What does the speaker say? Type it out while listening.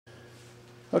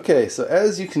Okay, so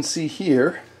as you can see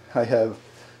here, I have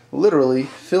literally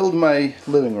filled my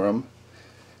living room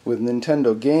with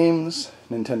Nintendo games,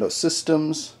 Nintendo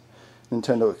systems,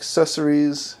 Nintendo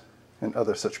accessories, and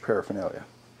other such paraphernalia.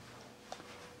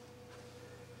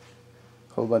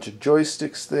 A whole bunch of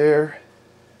joysticks there,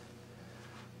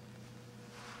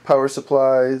 power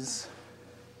supplies,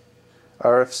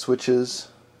 RF switches,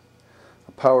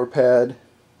 a power pad,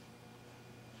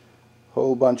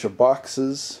 whole bunch of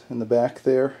boxes in the back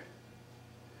there.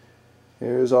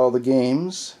 Here's all the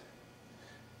games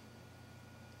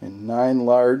in 9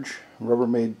 large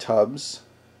Rubbermaid tubs.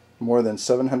 More than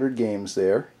 700 games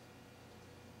there.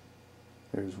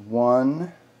 There's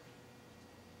 1,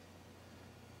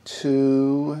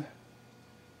 2,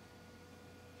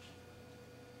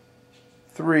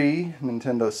 3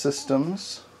 Nintendo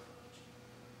systems.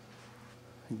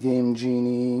 Game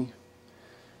Genie,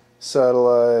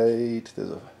 Satellite,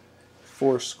 there's a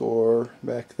 4-score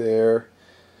back there,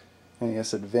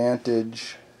 NES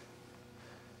Advantage,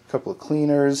 a couple of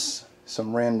cleaners,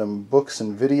 some random books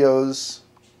and videos,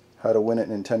 how to win at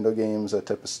Nintendo games, that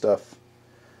type of stuff.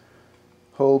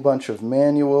 Whole bunch of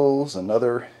manuals and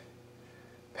other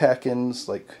pack-ins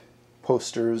like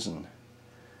posters and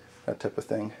that type of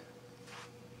thing.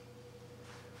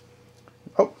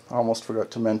 Oh, almost forgot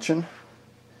to mention,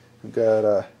 we've got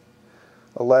a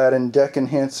Aladdin deck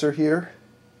enhancer here,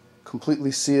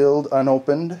 completely sealed,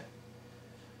 unopened,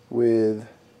 with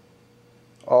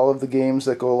all of the games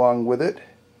that go along with it.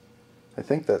 I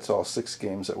think that's all 6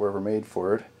 games that were ever made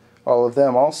for it. All of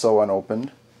them also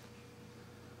unopened.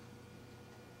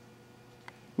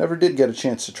 Never did get a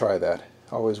chance to try that.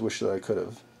 Always wish that I could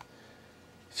have.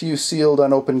 A few sealed,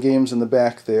 unopened games in the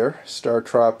back there. Star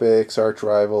Tropics, Arch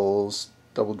Rivals,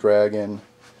 Double Dragon.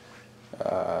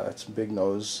 That's Big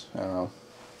Nose. I don't know.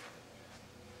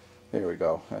 There we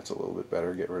go. That's a little bit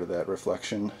better. Get rid of that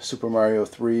reflection. Super Mario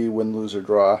 3, Win, Lose, or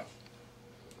Draw.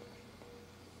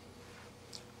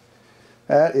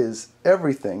 That is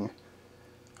everything.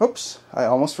 Oops, I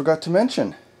almost forgot to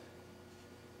mention.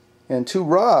 And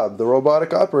 2 R.O.B., the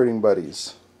robotic operating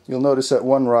buddies. You'll notice that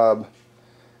one R.O.B.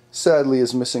 sadly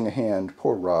is missing a hand.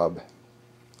 Poor R.O.B.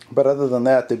 But other than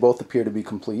that, they both appear to be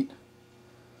complete.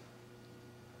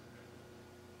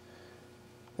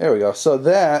 There we go. So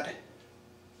that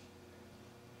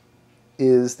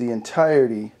is the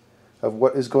entirety of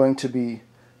what is going to be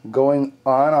going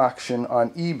on auction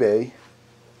on eBay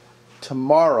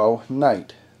tomorrow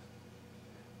night.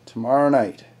 Tomorrow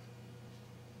night.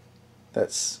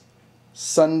 That's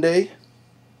Sunday,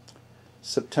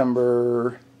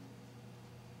 September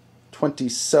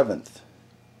 27th,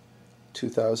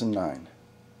 2009.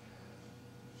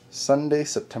 Sunday,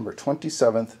 September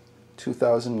 27th,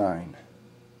 2009.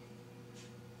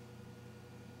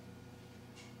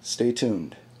 Stay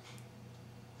tuned.